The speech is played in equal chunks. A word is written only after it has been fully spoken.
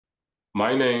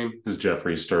My name is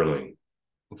Jeffrey Sterling,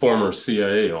 a former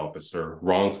CIA officer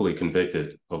wrongfully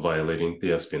convicted of violating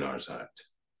the Espionage Act.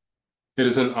 It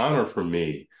is an honor for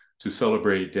me to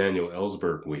celebrate Daniel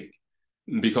Ellsberg Week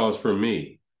because for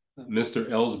me, Mr.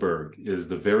 Ellsberg is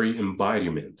the very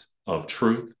embodiment of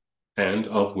truth and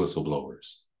of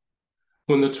whistleblowers.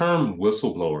 When the term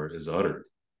whistleblower is uttered,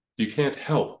 you can't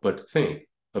help but think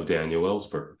of Daniel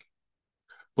Ellsberg.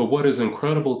 But what is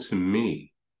incredible to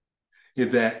me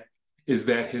is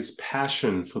that his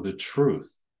passion for the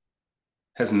truth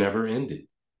has never ended.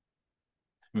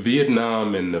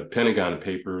 Vietnam and the Pentagon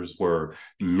Papers were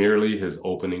merely his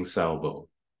opening salvo.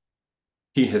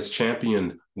 He has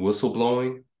championed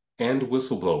whistleblowing and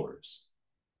whistleblowers,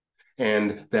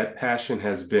 and that passion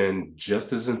has been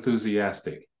just as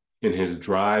enthusiastic in his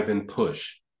drive and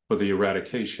push for the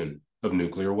eradication of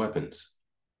nuclear weapons.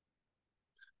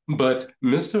 But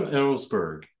Mr.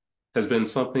 Ellsberg has been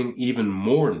something even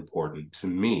more important to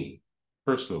me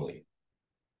personally.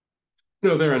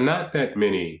 There are not that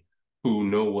many who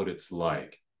know what it's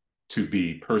like to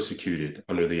be persecuted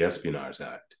under the Espionage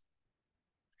Act.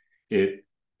 It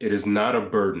is not a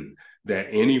burden that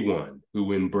anyone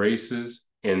who embraces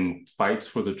and fights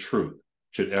for the truth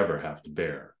should ever have to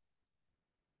bear.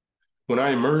 When I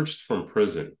emerged from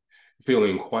prison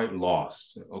feeling quite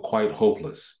lost, quite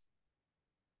hopeless,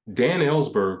 Dan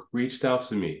Ellsberg reached out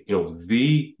to me.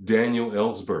 The Daniel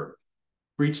Ellsberg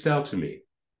reached out to me.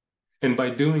 And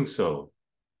by doing so,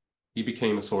 he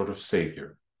became a sort of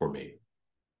savior for me.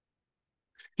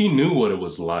 He knew what it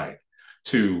was like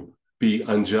to be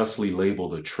unjustly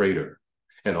labeled a traitor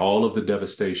and all of the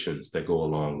devastations that go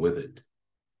along with it.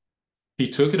 He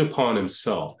took it upon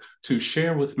himself to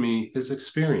share with me his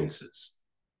experiences.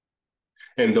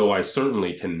 And though I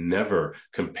certainly can never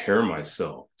compare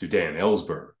myself to Dan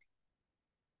Ellsberg,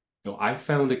 I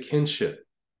found a kinship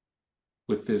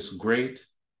with this great,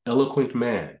 eloquent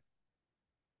man,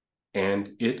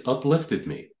 and it uplifted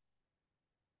me.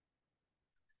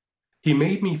 He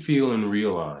made me feel and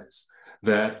realize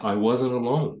that I wasn't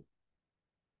alone,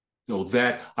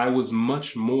 that I was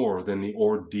much more than the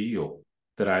ordeal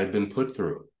that I had been put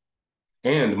through,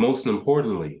 and most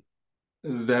importantly,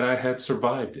 that I had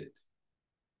survived it.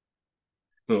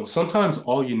 Sometimes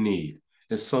all you need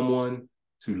is someone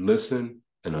to listen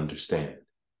and understand.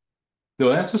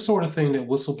 That's the sort of thing that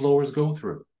whistleblowers go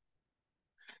through.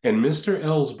 And Mr.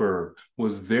 Ellsberg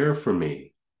was there for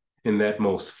me in that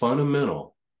most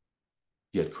fundamental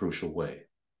yet crucial way.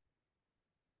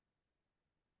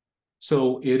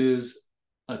 So it is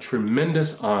a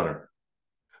tremendous honor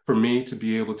for me to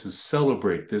be able to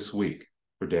celebrate this week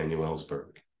for Daniel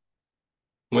Ellsberg.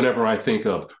 Whenever I think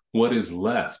of what is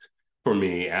left for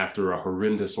me after a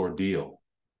horrendous ordeal,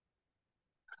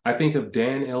 I think of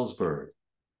Dan Ellsberg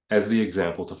as the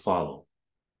example to follow.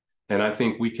 And I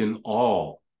think we can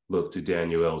all look to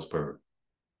Daniel Ellsberg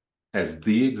as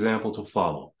the example to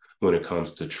follow when it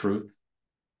comes to truth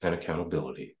and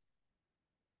accountability.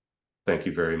 Thank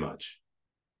you very much.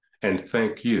 And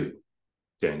thank you,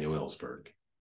 Daniel Ellsberg.